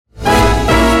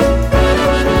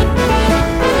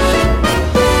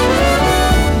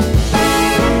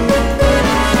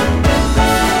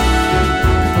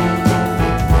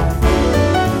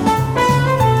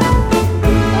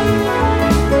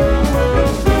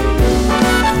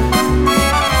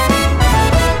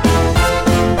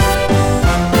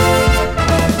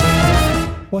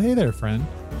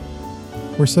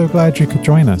We're so glad you could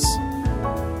join us.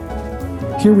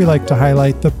 Here we like to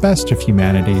highlight the best of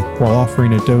humanity while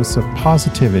offering a dose of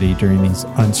positivity during these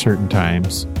uncertain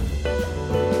times.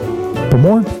 But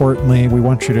more importantly, we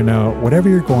want you to know whatever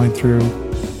you're going through,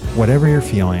 whatever you're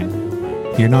feeling,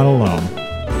 you're not alone.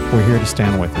 We're here to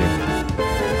stand with you.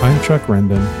 I'm Chuck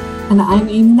Rendon. And I'm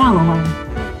Amy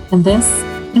Nalloway. And this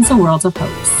is A World of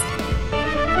Hopes.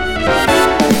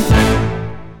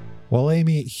 Well,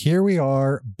 Amy, here we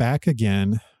are back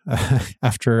again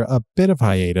after a bit of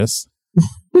hiatus.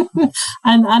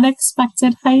 An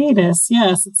unexpected hiatus.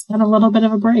 Yes, it's been a little bit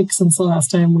of a break since the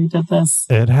last time we did this.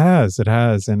 It has.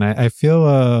 And I feel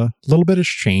a little bit has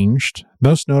changed.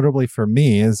 Most notably for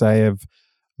me is I have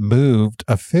moved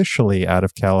officially out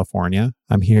of California.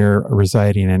 I'm here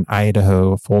residing in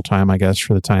Idaho full-time, I guess,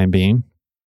 for the time being.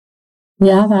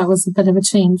 Yeah, that was a bit of a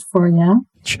change for you.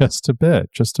 Just a bit.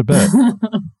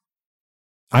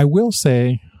 I will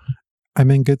say I'm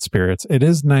in good spirits. It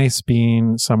is nice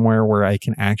being somewhere where I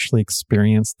can actually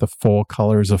experience the full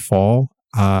colors of fall.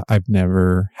 I've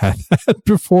never had that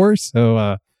before.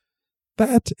 So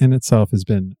that in itself has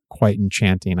been quite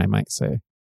enchanting, I might say.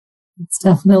 It's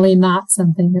definitely not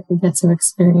something that we get to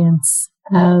experience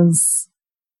as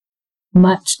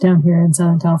much down here in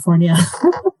Southern California.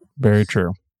 Very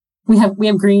true. We have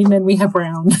green and we have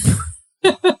brown.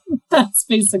 That's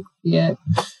basically it.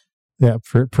 Yeah,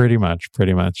 pretty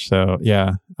much. So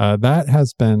yeah, that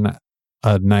has been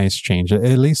a nice change.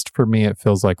 At least for me, it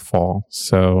feels like fall.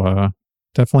 So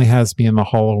definitely has me in the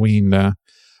Halloween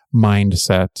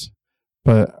mindset.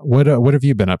 But what have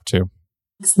you been up to?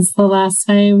 Since the last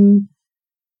time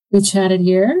we chatted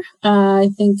here,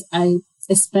 I think I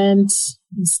spent,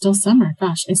 it's still summer,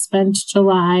 gosh, I spent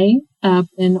July up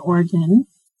in Oregon.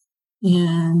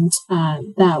 And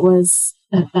that was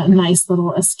a nice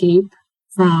little escape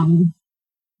from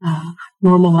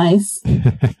normal life.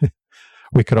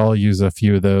 We could all use a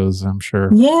few of those, I'm sure.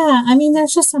 Yeah, I mean,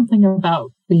 there's just something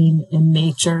about being in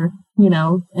nature,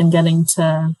 and getting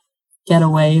to get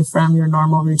away from your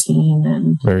normal routine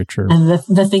and very true. And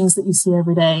the things that you see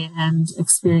every day and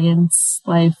experience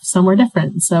life somewhere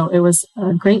different. So it was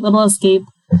a great little escape.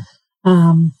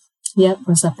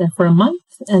 Was up there for a month.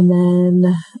 And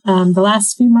then the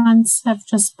last few months have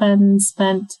just been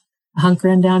spent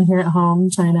hunkering down here at home,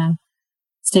 trying to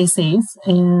stay safe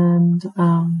and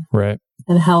right.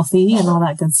 And healthy and all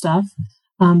that good stuff.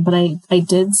 But I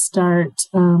did start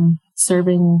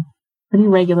serving pretty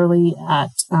regularly at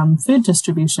food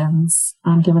distributions,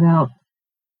 giving out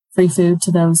free food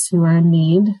to those who are in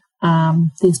need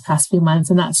these past few months.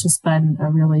 And that's just been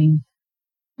a really,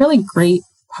 really great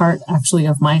part actually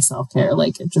of my self-care.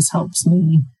 Like it just helps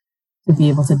me to be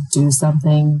able to do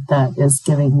something that is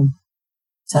giving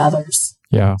to others.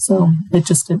 Yeah. So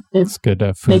it's good to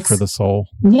have food for the soul.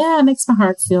 Yeah, it makes my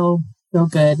heart feel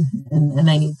good, and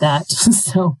I need that.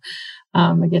 So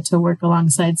I get to work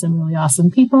alongside some really awesome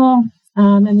people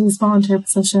in these volunteer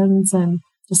positions, and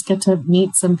just get to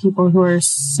meet some people who are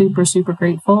super, super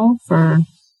grateful for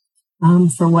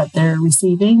what they're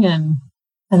receiving, and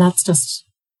that's just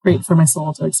great for my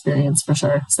soul to experience for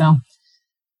sure. So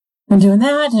I'm doing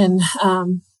that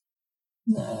and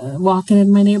walking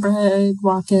in my neighborhood,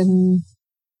 walking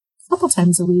a couple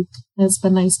times a week. It's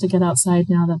been nice to get outside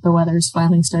now that the weather's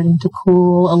finally starting to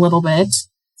cool a little bit.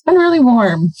 It's been really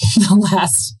warm the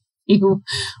last few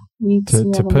weeks.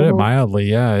 To put it mildly,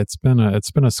 yeah, it's been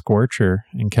a scorcher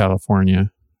in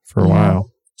California for a while.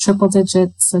 Triple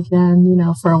digits again,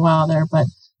 for a while there, but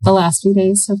the last few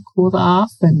days have cooled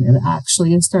off, and it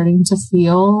actually is starting to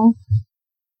feel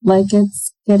like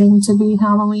it's getting to be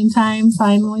Halloween time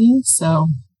finally. So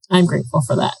I'm grateful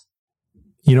for that.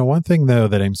 One thing, though,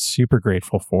 that I'm super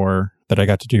grateful for that I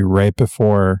got to do right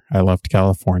before I left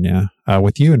California,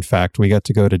 with you, in fact, we got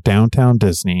to go to downtown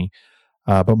Disney.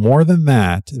 But more than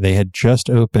that, they had just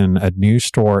opened a new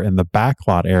store in the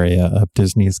backlot area of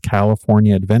Disney's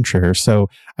California Adventure. So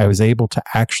I was able to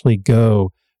actually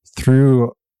go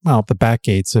through the back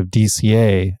gates of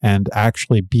DCA and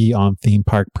actually be on theme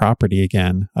park property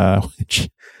again, which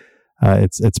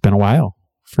it's been a while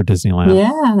for Disneyland.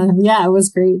 Yeah, it was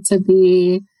great to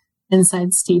be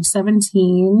inside Stage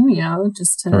 17,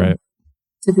 just to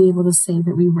be able to say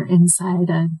that we were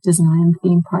inside a Disneyland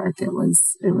theme park.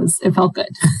 It felt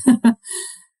good.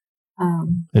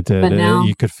 It did.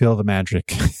 You could feel the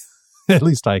magic. At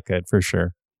least I could, for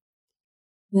sure.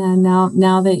 Yeah,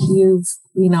 now that you've,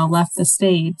 left the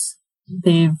state,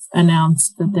 they've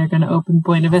announced that they're going to open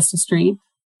Buena Vista Street.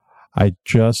 I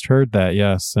just heard that,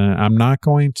 yes. And I'm not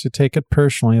going to take it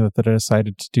personally that I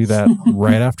decided to do that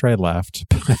right after I left.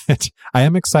 But I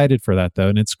am excited for that, though.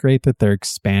 And it's great that they're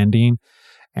expanding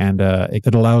And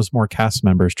it allows more cast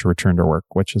members to return to work,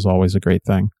 which is always a great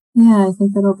thing. Yeah, I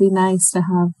think it'll be nice to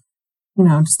have,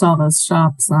 just all those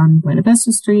shops on Buena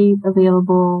Vista Street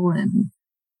available, and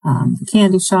the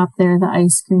candy shop there, the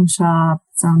ice cream shop.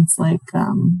 Sounds like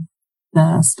the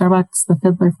Starbucks, the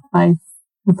Fiddler Fife,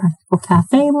 the Practical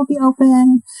Cafe will be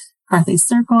open. Carthy's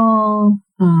Circle,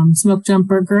 Smoke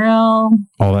Jumper Grill.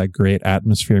 All that great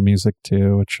atmosphere music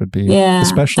too, which should be,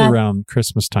 especially around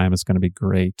Christmas time, is going to be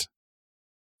great.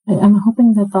 I'm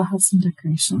hoping that they'll have some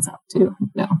decorations out too.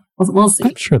 No, we'll see.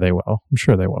 I'm sure they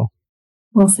will.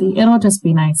 We'll see. It'll just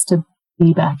be nice to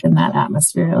be back in that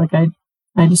atmosphere. Like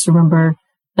I just remember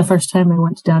the first time I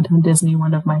went to Downtown Disney,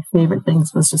 one of my favorite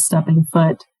things was just stepping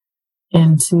foot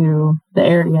into the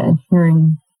area and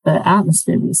hearing the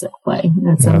atmosphere music play. And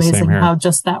it's amazing how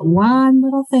just that one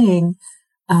little thing,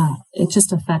 it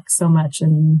just affects so much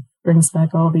and brings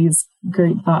back all these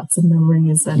great thoughts and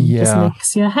memories, and just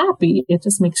makes you happy. It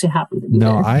just makes you happy to be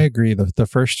there. I agree. The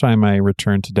first time I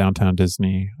returned to Downtown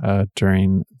Disney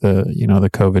during the the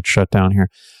COVID shutdown here,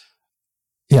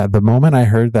 the moment I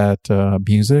heard that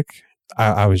music,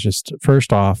 I was just,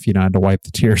 first off, I had to wipe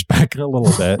the tears back a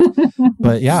little bit,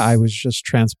 but I was just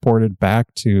transported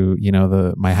back to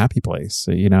my happy place,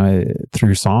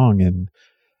 through song. And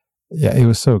it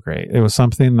was so great. It was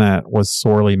something that was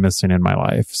sorely missing in my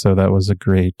life. So that was a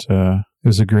great,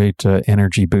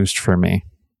 energy boost for me.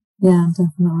 Yeah,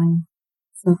 definitely.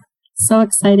 So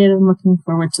excited and looking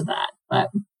forward to that. But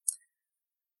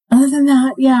other than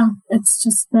that, it's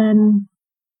just been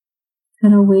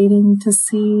kind of waiting to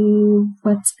see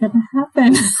what's going to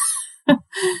happen.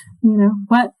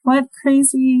 What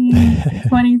crazy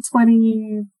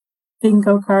 2020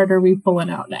 bingo card are we pulling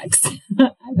out next?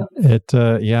 I don't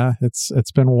know.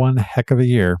 It's been one heck of a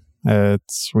year.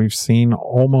 We've seen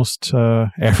almost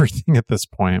everything at this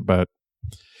point, but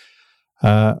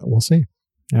we'll see.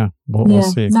 We'll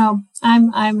see. No,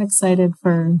 I'm excited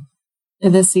for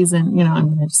this season.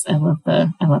 I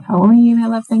love Halloween, I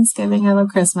love Thanksgiving, I love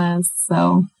Christmas.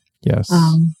 So yes,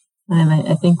 and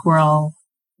I think we're all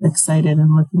excited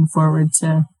and looking forward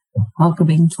to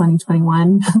welcoming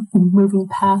 2021, moving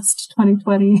past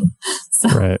 2020. So,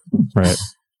 right.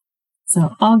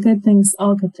 So all good things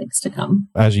to come.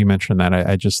 As you mentioned that,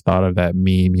 I just thought of that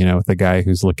meme, with the guy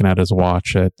who's looking at his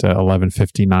watch at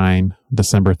 11:59,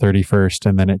 December 31st,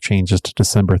 and then it changes to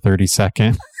December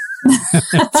 32nd.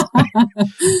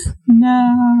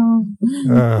 No.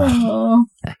 Oh,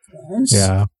 gosh.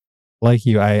 Yeah. Like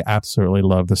you, I absolutely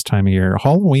love this time of year.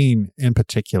 Halloween in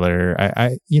particular,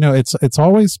 it's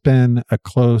always been a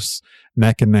close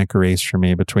neck and neck race for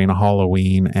me between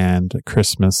Halloween and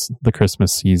Christmas, the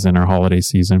Christmas season or holiday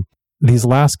season. These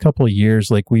last couple of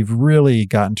years, we've really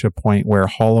gotten to a point where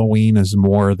Halloween is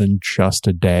more than just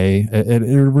a day. It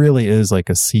really is like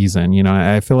a season.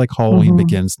 I feel like Halloween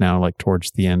begins now,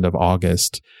 towards the end of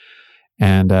August.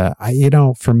 And,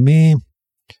 for me,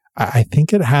 I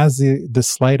think it has the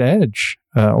slight edge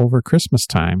over Christmas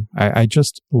time. I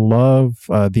just love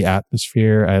the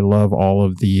atmosphere. I love all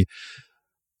of the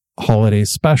holiday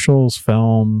specials,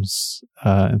 films,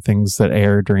 and things that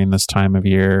air during this time of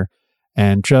year.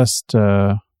 And just,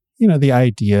 the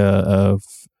idea of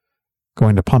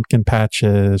going to pumpkin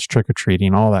patches,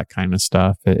 trick-or-treating, all that kind of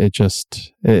stuff. It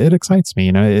excites me.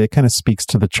 It kind of speaks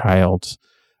to the child,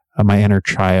 my inner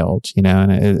child,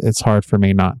 and it's hard for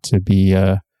me not to be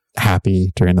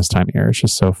happy during this time of year. It's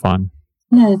just so fun.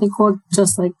 Yeah, I think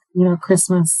just like,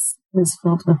 Christmas is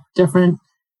filled with different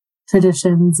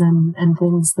traditions and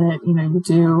things that, you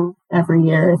do every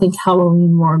year. I think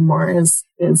Halloween more and more is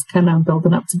kind of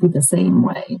building up to be the same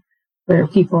way, where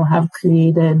people have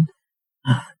created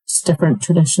just different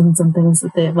traditions and things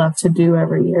that they love to do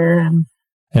every year. And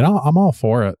I'm all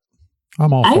for it.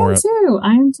 I'm all for it.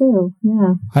 I am too.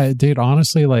 Yeah. Dude,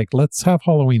 honestly, let's have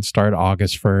Halloween start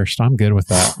August 1st. I'm good with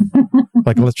that.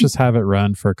 Let's just have it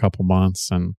run for a couple months.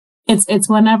 And it's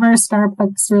whenever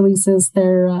Starbucks releases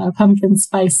their pumpkin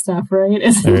spice stuff, right?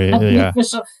 Is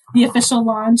the official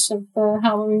launch of the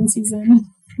Halloween season?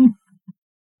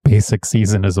 Basic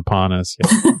season is upon us.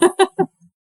 Yeah.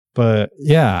 But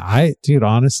dude,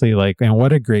 honestly, and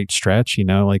what a great stretch,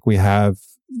 we have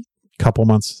couple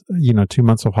months, 2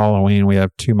 months of Halloween. We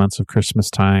have 2 months of Christmas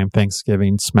time,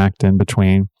 Thanksgiving smacked in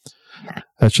between.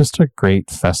 It's just a great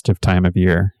festive time of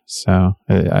year. So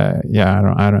I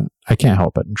can't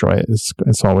help but enjoy it.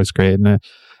 It's always great. And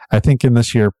I think in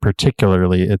this year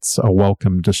particularly, it's a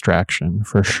welcome distraction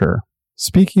for sure.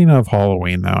 Speaking of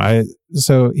Halloween though,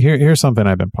 so here's something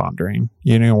I've been pondering.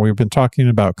 We've been talking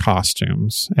about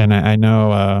costumes, and I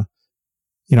know,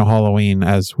 Halloween,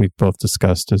 as we've both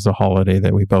discussed, is a holiday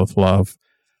that we both love.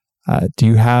 Do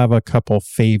you have a couple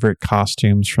favorite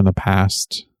costumes from the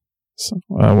past? So,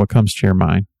 what comes to your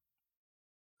mind?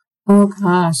 Oh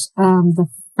gosh. The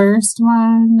first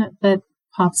one that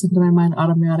pops into my mind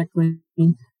automatically,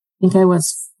 I think I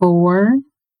was 4,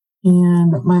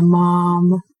 and my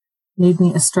mom made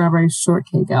me a strawberry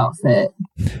shortcake outfit.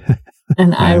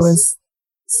 And Nice. I was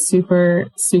super,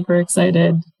 super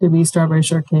excited to be strawberry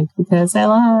shortcake because I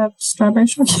love strawberry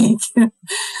shortcake.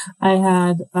 I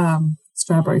had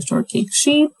strawberry shortcake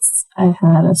sheets. I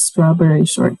had a strawberry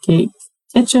shortcake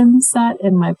kitchen set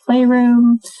in my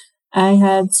playroom. I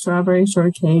had strawberry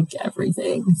shortcake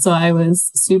everything. So I was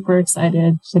super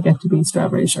excited to get to be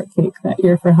strawberry shortcake that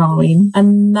year for Halloween.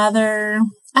 Another,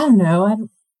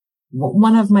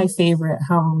 one of my favorite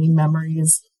Halloween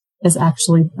memories is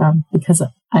actually because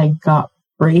I got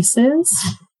braces.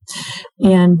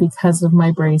 And because of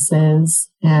my braces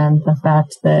and the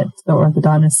fact that the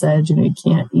orthodontist said, you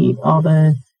can't eat all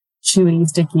the chewy,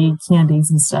 sticky candies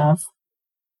and stuff,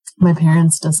 my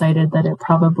parents decided that it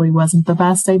probably wasn't the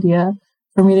best idea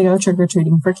for me to go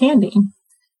trick-or-treating for candy.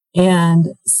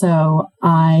 And so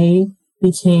I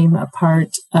became a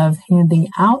part of handing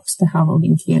out the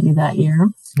Halloween candy that year.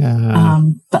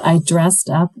 But I dressed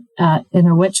up in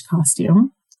a witch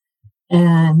costume.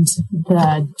 And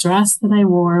the dress that I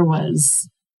wore was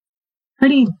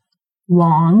pretty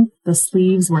long. The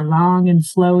sleeves were long and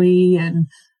flowy, and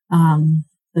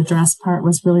the dress part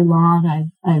was really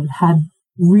long. I had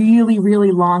really,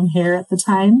 really long hair at the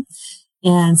time.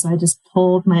 And so I just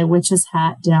pulled my witch's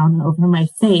hat down over my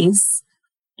face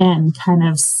and kind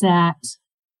of sat.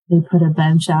 They put a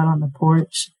bench out on the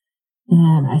porch,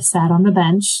 and I sat on the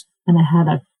bench, and I had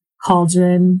a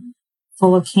cauldron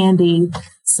full of candy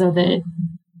so that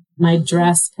my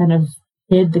dress kind of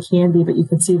hid the candy, but you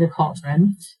could see the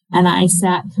cauldron. And I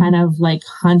sat kind of like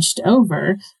hunched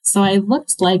over. So I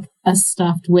looked like a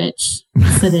stuffed witch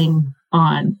sitting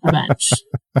on a bench.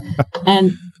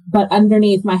 But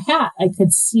underneath my hat, I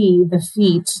could see the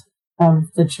feet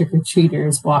of the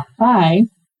trick-or-treaters walk by.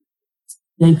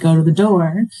 They'd go to the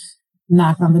door,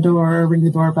 knock on the door, ring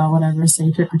the doorbell, whatever,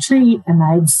 say trick-or-treat, and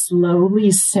I'd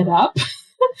slowly sit up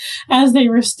as they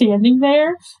were standing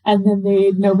there, and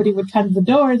then nobody would come to the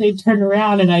door. They'd turn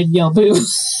around and I'd yell boo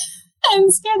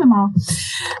and scare them all.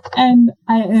 And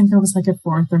I was like a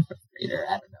 4th or 5th grader.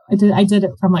 I don't know. I did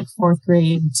it from like 4th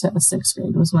grade to 6th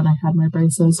grade was when I had my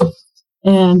braces.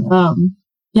 And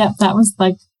that was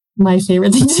like my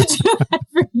favorite thing to do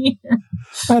every year.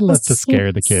 I love to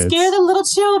scare the kids. Scare the little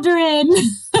children.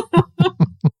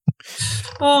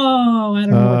 Oh, I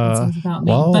don't know what that says about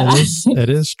me. Well, but it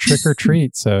is trick or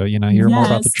treat, so you're more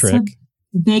about the trick. So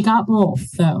they got both,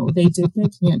 so they did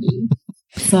get candy.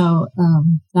 So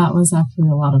that was actually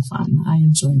a lot of fun. I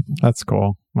enjoyed that. That's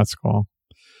cool.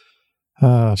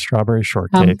 Strawberry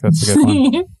shortcake. That's a good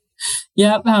one.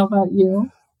 Yep. How about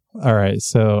you? All right.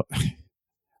 So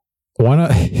one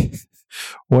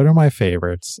of my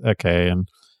favorites. Okay, and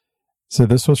so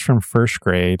this was from 1st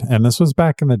grade, and this was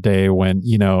back in the day when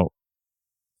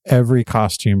every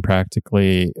costume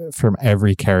practically from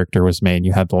every character was made.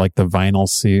 You had the vinyl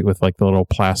suit with like the little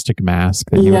plastic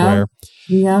mask that you would wear.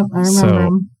 Yep, I remember.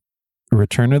 So,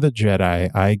 Return of the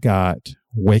Jedi, I got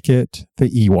Wicket the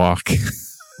Ewok.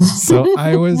 So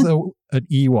I was an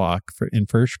Ewok in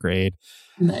 1st grade.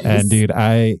 Nice. And dude,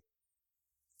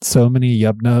 so many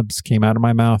yub nubs came out of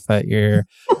my mouth that year.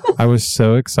 I was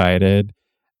so excited.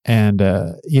 And,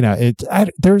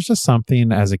 there was just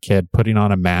something as a kid putting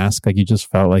on a mask. Like you just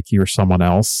felt like you were someone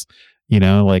else,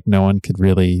 like no one could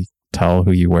really tell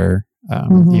who you were.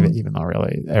 Even though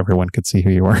really everyone could see who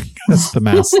you were because the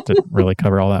mask didn't really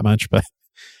cover all that much, but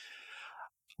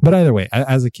either way,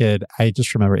 as a kid, I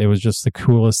just remember it was just the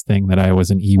coolest thing that I was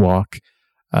an Ewok.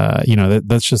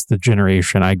 That's just the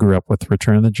generation I grew up with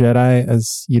Return of the Jedi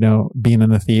as, being in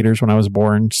the theaters when I was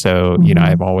born. So,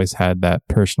 I've always had that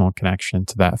personal connection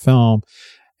to that film.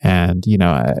 And,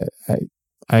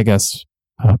 I guess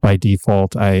by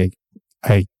default, I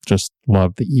just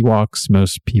love the Ewoks.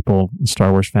 Most people in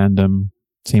Star Wars fandom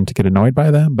seem to get annoyed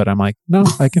by them, but I'm like, no,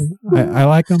 I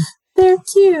like them. They're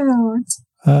cute.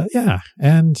 Yeah.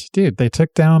 And dude, they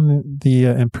took down the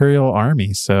Imperial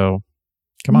Army. So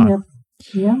come on. Yep.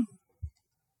 Yeah.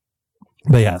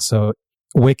 But yeah, so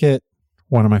Wicket,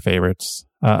 one of my favorites.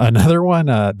 Another one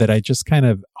that I just kind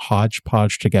of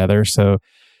hodgepodge together. So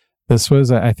this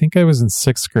was, I think I was in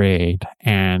 6th grade,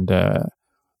 and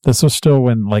this was still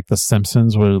when the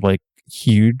Simpsons were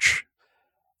huge.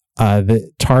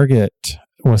 The Target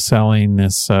was selling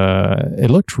this,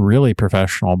 it looked really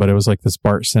professional, but it was this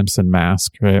Bart Simpson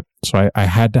mask, right? So I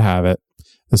had to have it.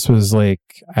 This was like,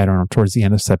 I don't know, towards the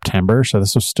end of September. So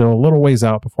this was still a little ways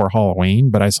out before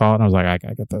Halloween, but I saw it and I was like, I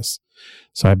gotta get this.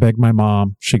 So I begged my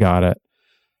mom. She got it.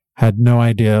 Had no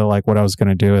idea like what I was going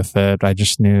to do with it. I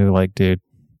just knew like, dude,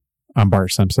 I'm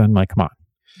Bart Simpson. Like, come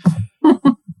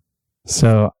on.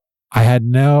 So I had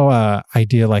no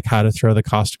idea like how to throw the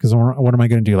costume, because what am I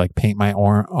going to do? Like paint my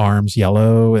arms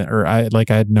yellow? Or I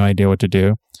had no idea what to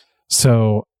do.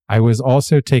 So I was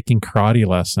also taking karate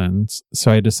lessons.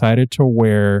 So I decided to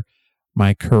wear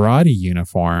my karate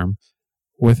uniform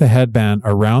with a headband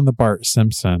around the Bart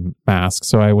Simpson mask.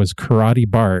 So I was Karate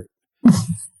Bart.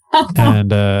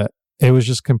 And it was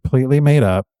just completely made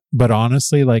up. But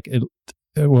honestly, like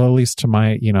well, at least to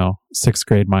my, 6th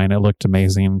grade mind, it looked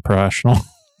amazing and professional.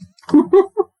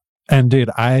 And dude,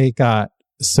 I got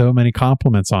so many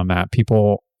compliments on that.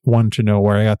 People wanted to know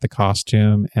where I got the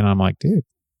costume. And I'm like, dude,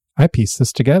 I pieced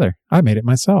this together. I made it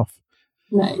myself.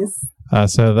 Nice.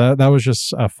 So that was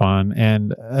just fun.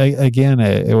 And again,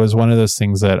 it was one of those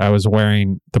things that I was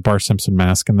wearing the Bart Simpson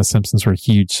mask, and the Simpsons were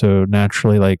huge. So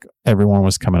naturally, like everyone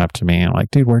was coming up to me and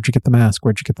like, dude, where'd you get the mask?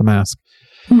 Where'd you get the mask?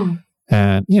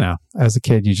 And, as a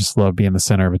kid, you just love being the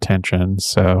center of attention.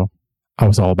 So I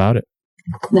was all about it.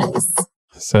 Nice.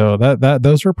 So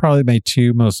those were probably my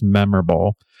 2 most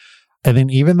memorable. And then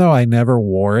even though I never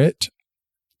wore it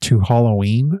to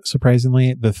Halloween,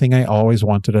 surprisingly, the thing I always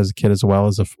wanted as a kid as well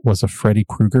was a Freddy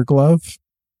Krueger glove.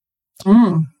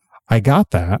 I got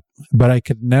that, but I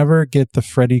could never get the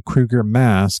Freddy Krueger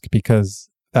mask because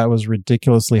that was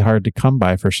ridiculously hard to come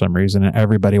by for some reason, and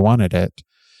everybody wanted it.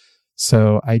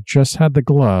 So I just had the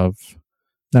glove,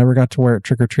 never got to wear it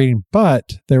trick-or-treating,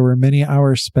 but there were many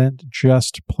hours spent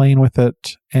just playing with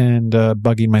it and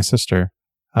bugging my sister,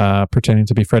 pretending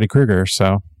to be Freddy Krueger.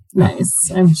 So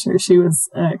nice. I'm sure she was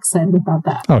excited about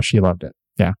that. Oh, she loved it.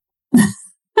 Yeah.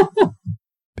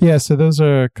 Yeah, so those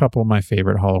are a couple of my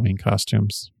favorite Halloween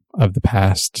costumes of the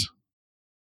past.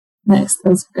 Nice.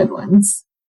 Those are good ones.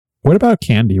 What about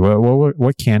candy?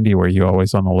 What candy were you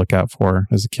always on the lookout for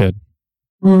as a kid?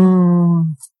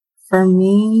 For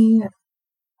me,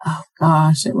 oh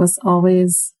gosh, it was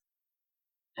always,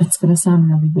 it's going to sound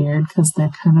really weird because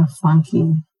they're kind of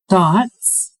funky.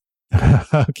 Dots.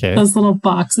 Okay. Those little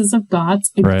boxes of dots.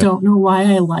 I don't know why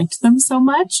I liked them so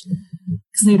much,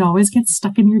 because they'd always get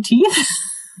stuck in your teeth.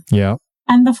 Yeah.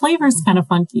 And the flavor's kind of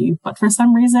funky, but for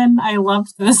some reason I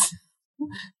loved this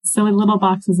silly little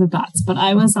boxes of dots. But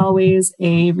I was always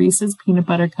a Reese's peanut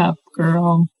butter cup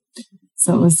girl.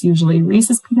 So it was usually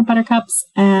Reese's peanut butter cups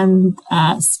and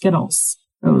Skittles.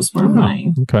 Those were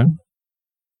my, kind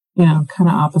of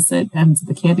opposite ends of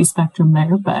the candy spectrum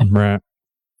there. But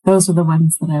those are the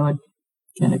ones that I would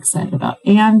get excited about.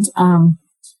 And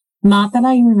not that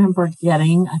I remember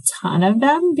getting a ton of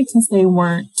them because they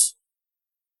weren't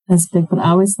as big, but I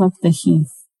always loved the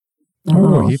Heath.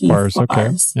 Heath bars.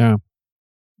 Okay. Yeah.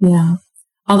 Yeah.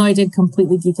 Although I did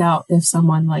completely geek out if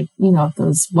someone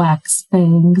those wax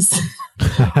fangs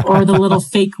or the little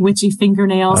fake witchy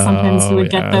fingernails. Sometimes you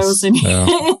would get those and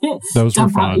those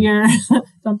dump were fun.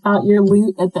 Dump out your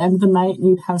loot at the end of the night, and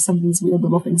you'd have some of these weird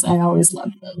little things. I always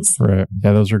loved those. Right.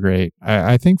 Yeah, those were great.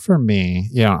 I think for me,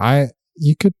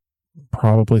 you could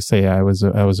probably say I was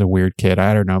a weird kid.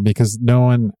 I don't know, because no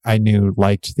one I knew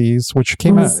liked these, which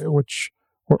came out, which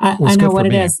I know what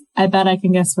it is. I bet I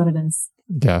can guess what it is.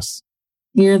 Guess.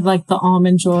 You're like the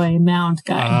Almond Joy mound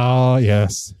guy. Oh,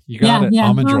 yes. You got it. Yeah.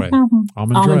 Almond Joy.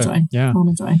 Almond Joy. Yeah.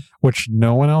 Almond Joy. Which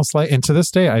no one else likes. And to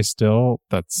this day,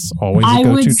 that's always a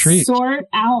go-to treat. I would sort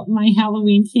out my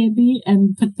Halloween candy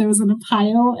and put those in a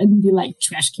pile and be like,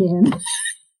 trash can.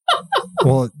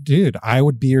 Well, dude, I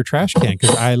would be your trash can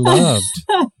because I loved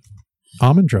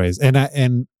Almond Joys.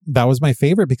 And that was my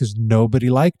favorite because nobody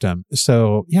liked them.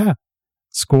 So, yeah.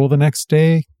 School the next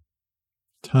day.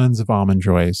 Tons of Almond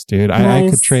Joys, dude. Nice. I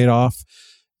could trade off,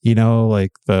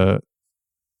 like the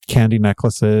candy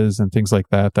necklaces and things like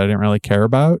that I didn't really care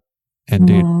about. And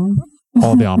dude,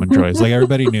 all the Almond Joys. Like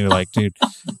everybody knew, like, dude,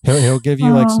 he'll give you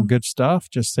like some good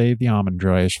stuff. Just save the Almond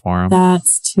Joys for him.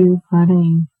 That's too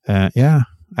funny. And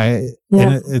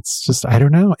it's just, I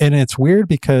don't know. And it's weird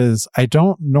because I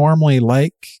don't normally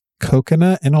like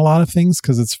coconut in a lot of things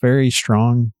because it's very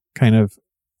strong kind of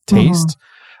taste.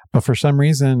 But for some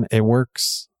reason, it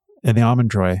works in the Almond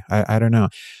Joy. I don't know.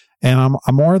 And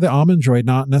I'm more the Almond Joy,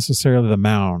 not necessarily the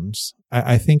mounds.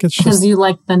 I think it's just... Because you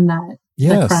like the nut,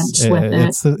 the crunch with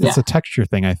it. It's a texture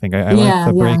thing, I think. I like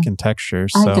the break in texture.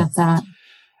 So I get that.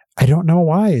 I don't know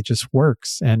why. It just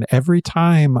works. And every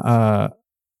time, I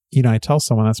tell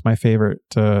someone that's my favorite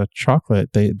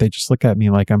chocolate, they just look at me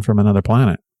like I'm from another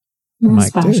planet. You're like,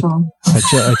 special.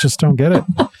 Dude, I just don't get it.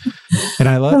 And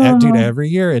I love, dude, every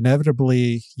year,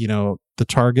 inevitably, the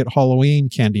Target Halloween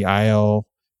candy aisle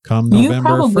come November you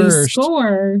probably 1st.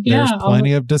 Score. There's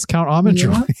plenty of discount almond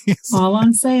joys. All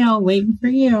on sale, waiting for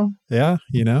you. Yeah,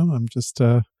 I'm just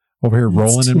over here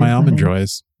rolling in my almond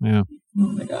joys. Yeah.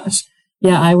 Oh my gosh.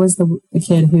 Yeah, I was the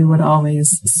kid who would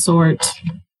always sort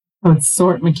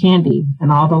my candy,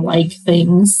 and all the like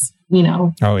things,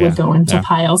 would go into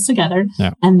piles together.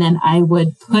 Yeah. And then I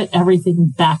would put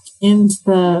everything back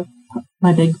into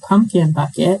my big pumpkin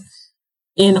bucket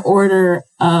in order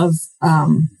of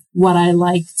what I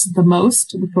liked the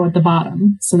most would go at the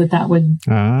bottom, so that would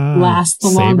last the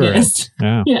longest.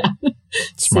 Yeah.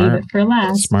 Smart. Save it for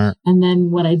last. Smart. And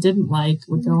then what I didn't like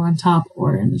would go on top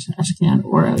or in the trash can,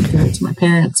 or I would give it to my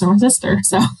parents or my sister.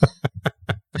 So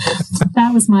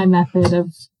that was my method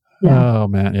of oh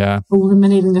man, yeah,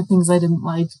 eliminating the things I didn't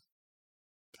like.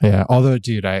 Yeah. Although,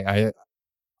 dude, I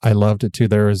loved it too.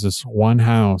 There was this one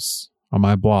house on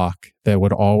my block that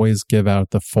would always give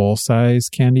out the full size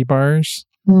candy bars.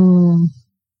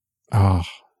 Oh,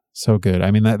 so good.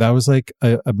 I mean, that was like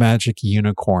a magic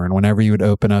unicorn. Whenever you would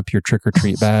open up your trick or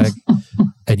treat bag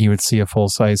and you would see a full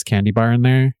size candy bar in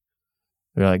there,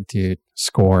 you're like, dude,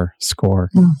 score.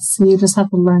 So you just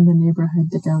have to learn the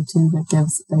neighborhood to go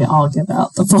to they all give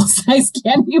out the full size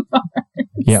candy bars.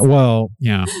 Yeah. Well,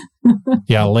 yeah.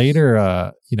 Yeah. Later,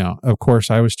 of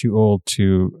course I was too old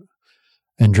to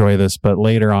enjoy this, but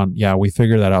later on, we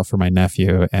figured that out for my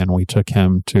nephew, and we took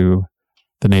him to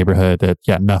the neighborhood that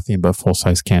nothing but full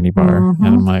size candy bar. And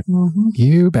I'm like,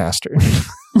 you bastard.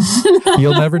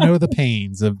 You'll never know the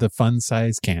pains of the fun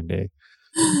size candy.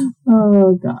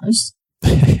 Oh gosh.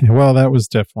 Well, that was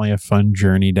definitely a fun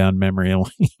journey down memory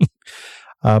lane.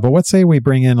 But what say we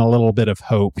bring in a little bit of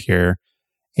hope here?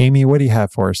 Amy, what do you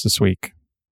have for us this week?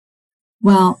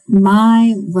 Well,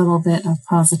 my little bit of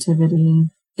positivity,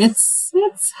 it's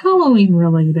Halloween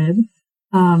related.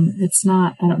 It's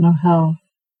not, I don't know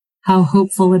how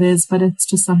hopeful it is, but it's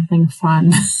just something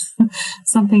fun,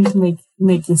 something to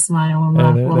make you smile and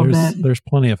laugh a little bit. There's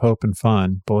plenty of hope and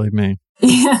fun, believe me.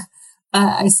 Yeah.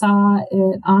 I saw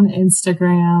it on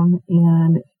Instagram,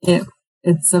 and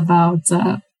it's about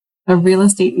a real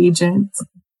estate agent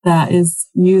that is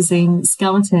using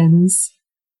skeletons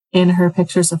in her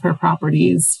pictures of her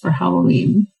properties for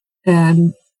Halloween.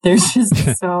 And they're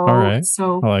just so, right.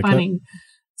 so like funny. It.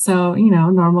 So,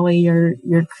 normally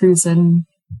you're cruising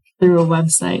through a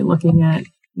website looking at,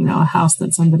 a house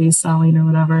that somebody's selling or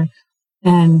whatever.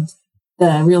 And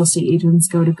the real estate agents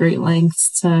go to great lengths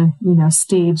to,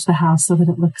 stage the house so that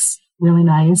it looks really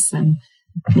nice and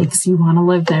makes you want to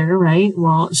live there, right?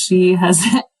 Well, she has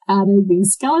added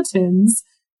these skeletons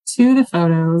to the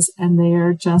photos, and they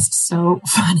are just so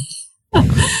funny.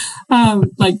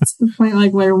 Like to the point,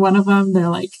 like where one of them, they're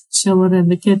like chilling in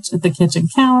the kitchen at the kitchen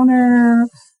counter.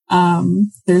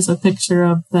 There's a picture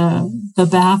of the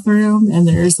bathroom, and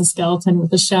there's a skeleton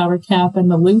with a shower cap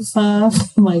and the loofah,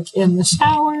 like in the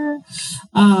shower.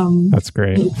 That's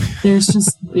great. There's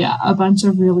just, a bunch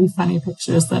of really funny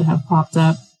pictures that have popped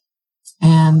up.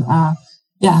 And,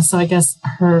 so I guess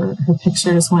her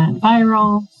pictures went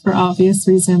viral for obvious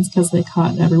reasons, because they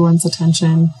caught everyone's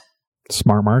attention.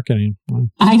 Smart marketing.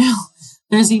 I know.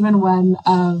 There's even one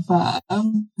of a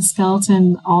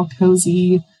skeleton all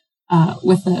cozy,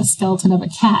 with a skeleton of a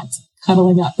cat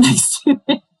cuddling up next to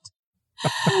it.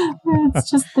 It's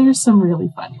just, there's some really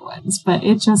funny ones, but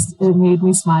it made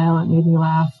me smile. It made me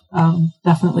laugh.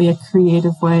 Definitely a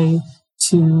creative way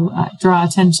to draw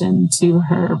attention to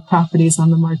her properties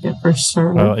on the market for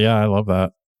sure. Well, yeah, I love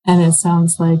that. And it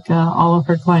sounds like all of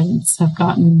her clients have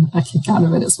gotten a kick out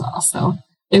of it as well. So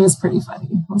it was pretty funny.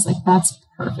 I was like, that's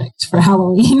perfect for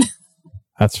Halloween.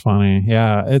 That's funny.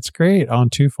 Yeah, it's great on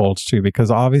twofolds too, because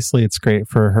obviously it's great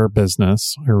for her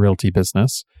business, her realty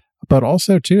business, but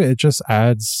also too, it just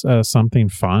adds something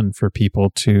fun for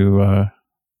people to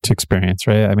experience,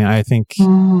 right? I mean, I think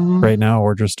right now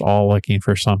we're just all looking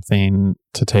for something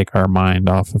to take our mind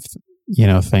off of,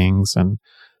 things, and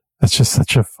that's just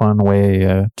such a fun way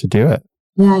to do it.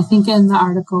 Yeah, I think in the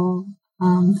article,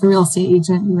 the real estate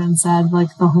agent even said,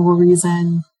 like, the whole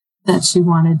reason that she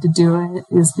wanted to do it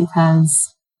is because,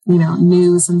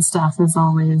 news and stuff is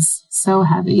always so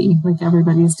heavy. Like,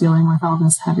 everybody's dealing with all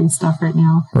this heavy stuff right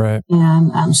now. Right.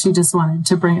 And she just wanted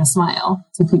to bring a smile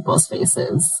to people's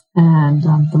faces. And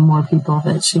the more people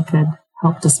that she could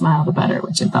help to smile, the better,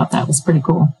 which I thought that was pretty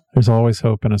cool. There's always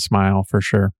hope in a smile, for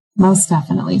sure. Most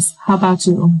definitely. How about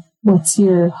you? What's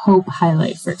your hope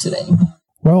highlight for today?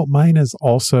 Well, mine is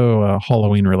also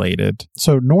Halloween related.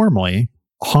 So normally,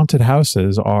 haunted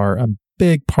houses are a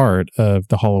big part of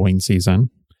the Halloween season.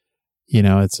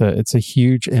 It's a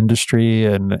huge industry,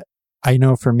 and I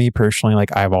know for me personally,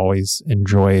 like I've always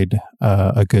enjoyed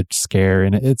a good scare,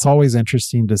 and it's always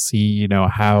interesting to see, you know,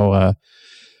 how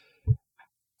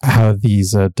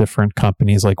these different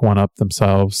companies like one up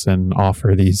themselves and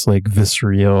offer these like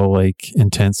visceral, like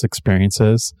intense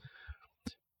experiences.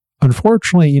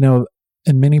 Unfortunately, you know,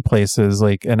 in many places,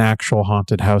 like an actual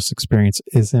haunted house experience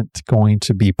isn't going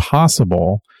to be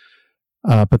possible.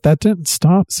 But that didn't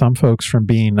stop some folks from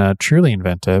being truly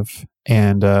inventive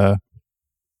and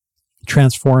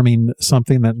transforming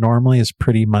something that normally is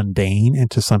pretty mundane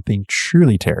into something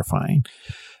truly terrifying.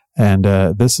 And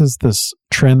this is this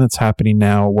trend that's happening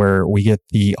now where we get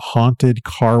the haunted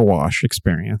car wash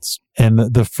experience. And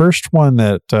the first one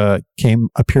that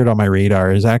appeared on my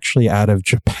radar is actually out of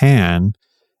Japan.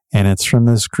 And it's from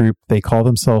this group. They call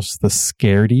themselves the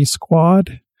Scaredy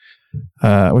Squad,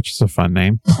 which is a fun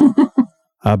name.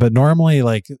 But normally,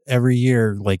 like every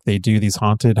year, like they do these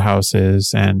haunted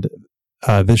houses. And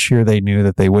this year they knew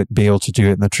that they wouldn't be able to do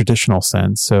it in the traditional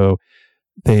sense. So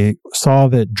they saw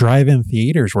that drive-in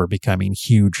theaters were becoming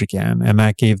huge again. And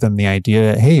that gave them the idea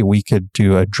that, hey, we could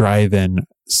do a drive-in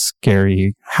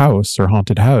scary house or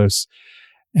haunted house.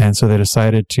 And so they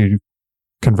decided to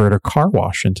convert a car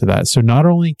wash into that. So not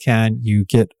only can you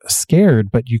get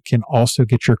scared, but you can also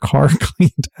get your car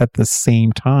cleaned at the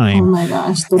same time. Oh my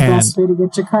gosh, the best way to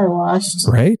get your car washed.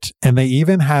 Right. And they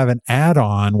even have an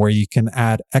add-on where you can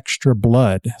add extra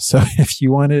blood. So if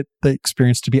you wanted the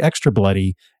experience to be extra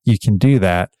bloody, you can do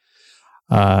that.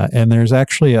 And there's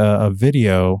actually a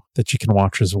video that you can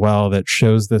watch as well that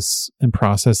shows this in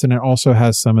process. And it also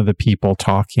has some of the people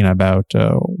talking about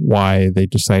why they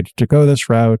decided to go this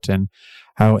route and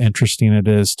how interesting it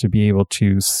is to be able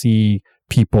to see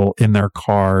people in their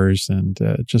cars and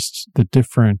just the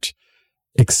different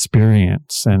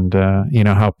experience and, you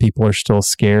know, how people are still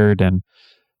scared and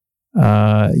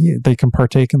they can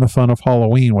partake in the fun of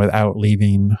Halloween without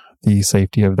leaving the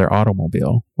safety of their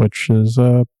automobile, which is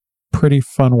a pretty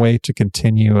fun way to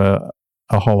continue a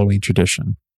Halloween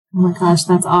tradition. Oh my gosh,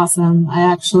 that's awesome. I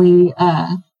actually,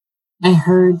 I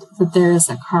heard that there is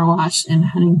a car wash in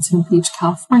Huntington Beach,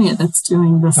 California that's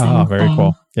doing the same thing. Oh, very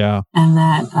cool. Yeah. And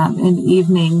that in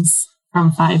evenings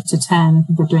from 5 to 10,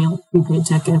 they're doing like prepaid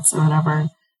tickets or whatever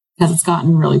because it's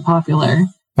gotten really popular.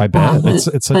 I bet.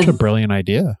 It's such a brilliant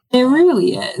idea. It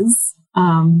really is.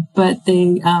 But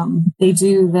they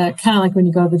do the kind of like when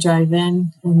you go to the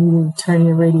drive-in and you turn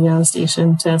your radio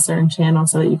station to a certain channel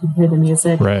so that you can hear the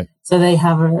music. Right. So they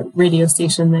have a radio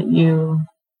station that you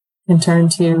can turn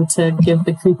to give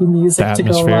the creepy music to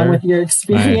go along with your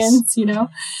experience, nice. You know,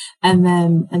 and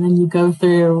then you go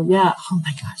through. Yeah. Oh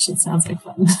my gosh. It sounds like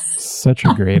fun. Such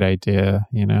a great idea,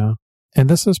 you know, and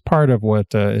this is part of what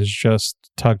is just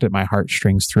tugged at my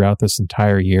heartstrings throughout this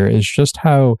entire year is just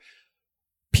how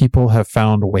people have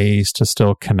found ways to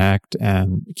still connect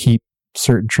and keep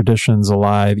certain traditions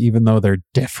alive, even though they're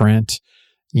different.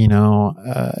 You know,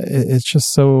 it's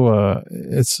just so,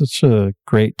 it's such a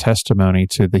great testimony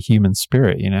to the human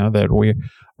spirit, you know, that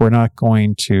we're not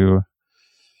going to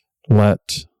let,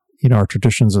 you know, our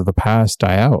traditions of the past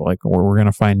die out. Like we're going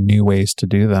to find new ways to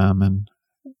do them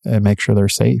and make sure they're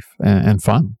safe and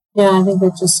fun. Yeah, I think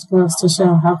it just goes to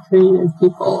show how creative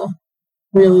people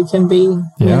really can be,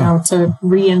 you know, to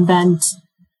reinvent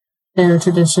their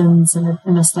traditions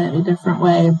in a slightly different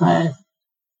way, but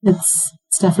it's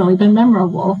definitely been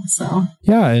memorable. So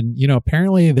yeah, and you know,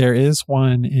 apparently there is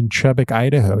one in Chubbuck,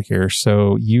 Idaho here.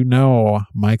 So you know,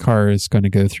 my car is going to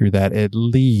go through that at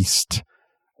least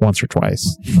once or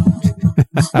twice.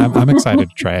 I'm excited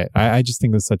to try it. I just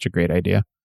think that's such a great idea.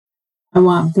 I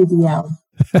want video.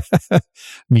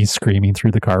 Me screaming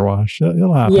through the car wash.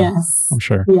 It'll happen. Yes, I'm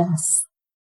sure. Yes,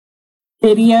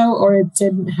 video or it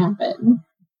didn't happen.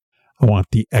 I want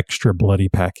the extra bloody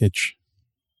package.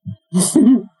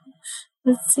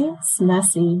 It seems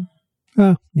messy.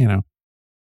 You know.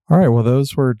 All right. Well,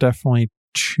 those were definitely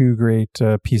two great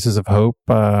pieces of hope.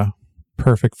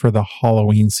 Perfect for the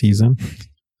Halloween season.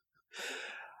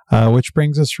 Which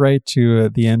brings us right to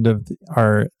the end of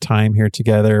our time here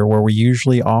together, where we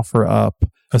usually offer up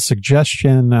a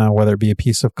suggestion, whether it be a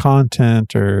piece of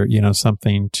content or, you know,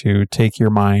 something to take your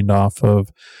mind off of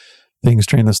things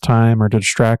during this time or to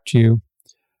distract you.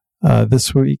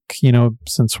 This week, you know,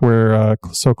 since we're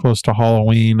so close to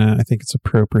Halloween, I think it's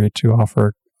appropriate to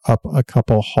offer up a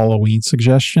couple Halloween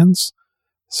suggestions.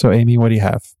 So, Amy, what do you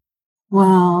have?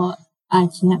 Well, I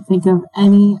can't think of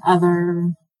any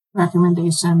other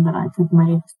recommendation that I could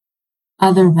make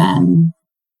other than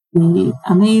the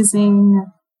amazing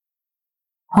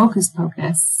Hocus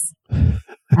Pocus. You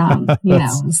know,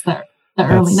 it's the the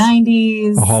early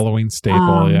 90s. A Halloween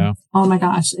staple, yeah. Oh my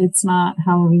gosh, it's not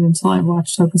Halloween until I've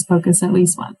watched Hocus Pocus at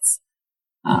least once.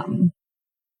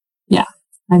 Yeah,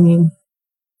 I mean,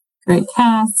 great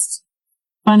cast,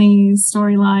 funny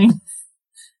storyline.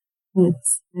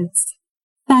 It's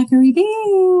Thackeray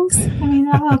Binks. I mean,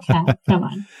 okay, come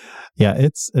on. Yeah,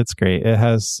 it's great. It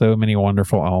has so many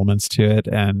wonderful elements to it,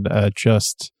 and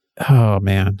just oh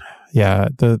man, yeah,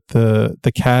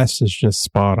 the cast is just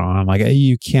spot on. Like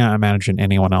you can't imagine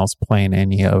anyone else playing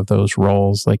any of those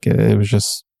roles. Like it was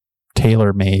just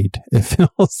tailor made. It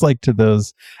feels like to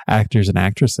those actors and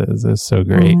actresses. It's so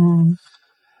great.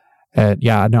 And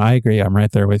yeah, no, I agree. I'm right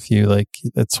there with you. Like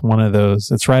it's one of those.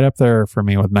 It's right up there for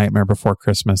me with Nightmare Before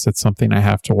Christmas. It's something I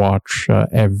have to watch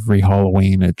every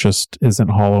Halloween. It just isn't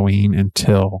Halloween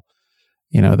until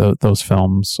those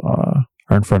films are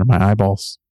in front of my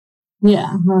eyeballs.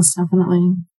 Yeah, most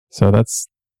definitely. So that's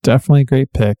definitely a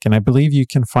great pick, and I believe you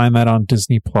can find that on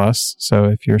Disney Plus. So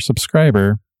if you're a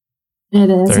subscriber. It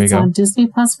is. It's on Disney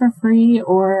Plus for free,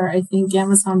 or I think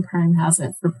Amazon Prime has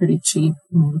it for pretty cheap.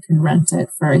 And you can rent it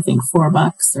for, I think,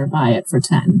 $4 or buy it for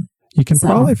 $10. You can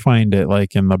probably find it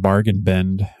like in the bargain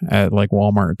bin at like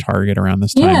Walmart or Target around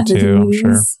this time too. DVDs. I'm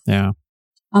sure. Yeah.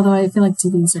 Although I feel like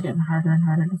DVDs are getting harder and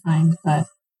harder to find, but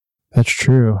that's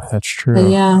true. That's true. But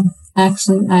yeah,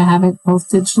 actually, I have it both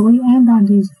digitally and on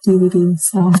DVD,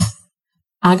 so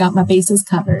I got my bases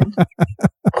covered.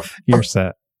 You're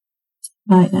set.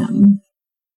 I am.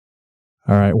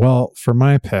 All right. Well, for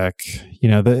my pick,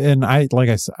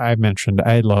 I mentioned,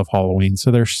 I love Halloween.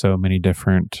 So there's so many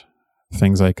different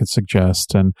things I could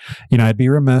suggest. And, I'd be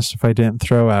remiss if I didn't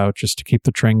throw out, just to keep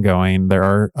the trend going, there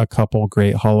are a couple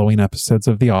great Halloween episodes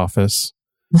of The Office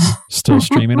still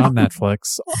streaming on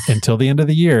Netflix until the end of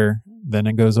the year. Then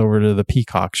it goes over to the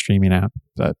Peacock streaming app.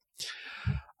 But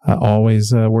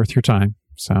always worth your time.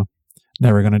 So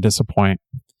never going to disappoint.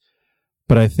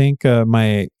 But I think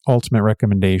my ultimate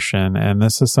recommendation, and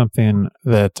this is something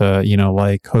that,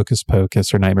 like Hocus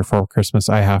Pocus or Night Before Christmas,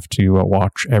 I have to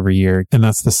watch every year. And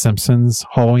that's the Simpsons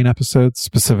Halloween episode,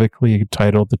 specifically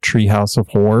titled The Treehouse of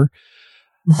Horror.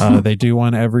 They do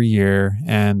one every year.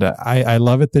 And I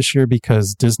love it this year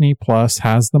because Disney Plus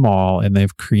has them all, and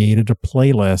they've created a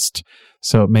playlist.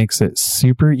 So it makes it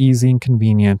super easy and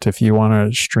convenient. If you want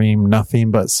to stream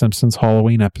nothing but Simpsons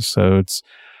Halloween episodes,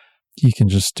 you can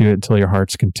just do it until your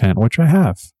heart's content, which I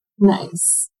have.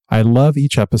 Nice. I love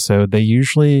each episode. They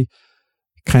usually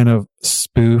kind of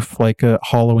spoof like a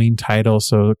Halloween title.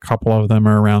 So a couple of them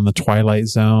are around the Twilight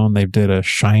Zone. They did a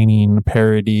Shining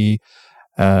parody.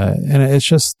 And it's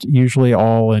just usually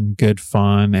all in good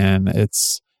fun. And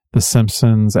it's the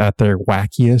Simpsons at their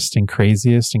wackiest and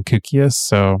craziest and kookiest.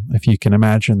 So if you can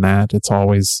imagine that, it's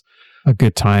always a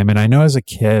good time. And I know as a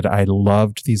kid, I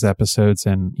loved these episodes,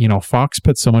 and, Fox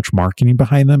put so much marketing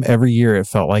behind them. Every year it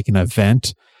felt like an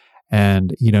event,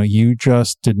 and, you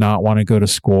just did not want to go to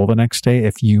school the next day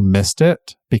if you missed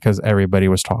it, because everybody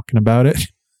was talking about it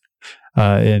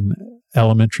in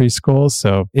elementary school.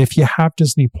 So if you have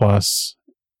Disney Plus,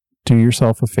 do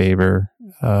yourself a favor,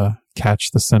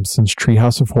 catch the Simpsons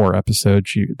Treehouse of Horror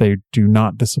episodes. They do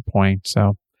not disappoint.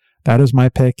 So that is my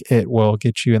pick. It will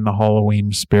get you in the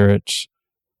Halloween spirit.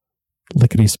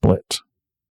 Lickety split.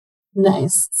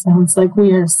 Nice. Sounds like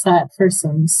we are set for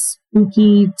some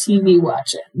spooky TV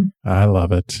watching. I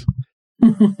love it.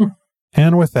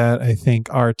 And with that, I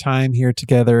think our time here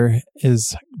together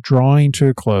is drawing to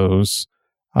a close.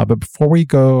 But before we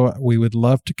go, we would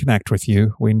love to connect with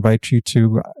you. We invite you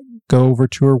to go over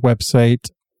to our website,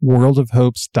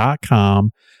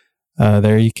 worldofhopes.com.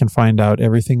 There you can find out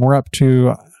everything we're up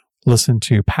to. Listen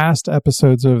to past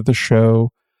episodes of the show,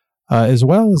 as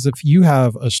well as if you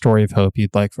have a story of hope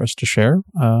you'd like for us to share,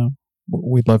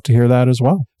 we'd love to hear that as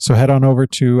well. So head on over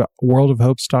to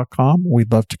worldofhopes.com.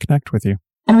 We'd love to connect with you.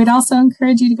 And we'd also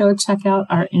encourage you to go check out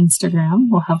our Instagram.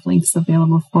 We'll have links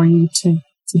available for you to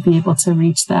be able to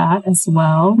reach that as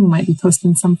well. We might be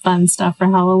posting some fun stuff for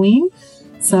Halloween.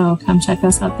 So come check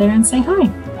us out there and say hi.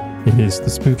 It is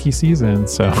the spooky season,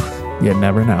 so you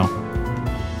never know.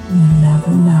 You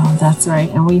never know. That's right.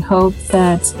 And we hope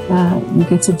that you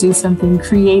get to do something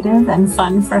creative and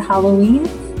fun for Halloween.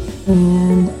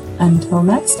 And until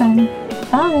next time,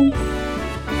 bye.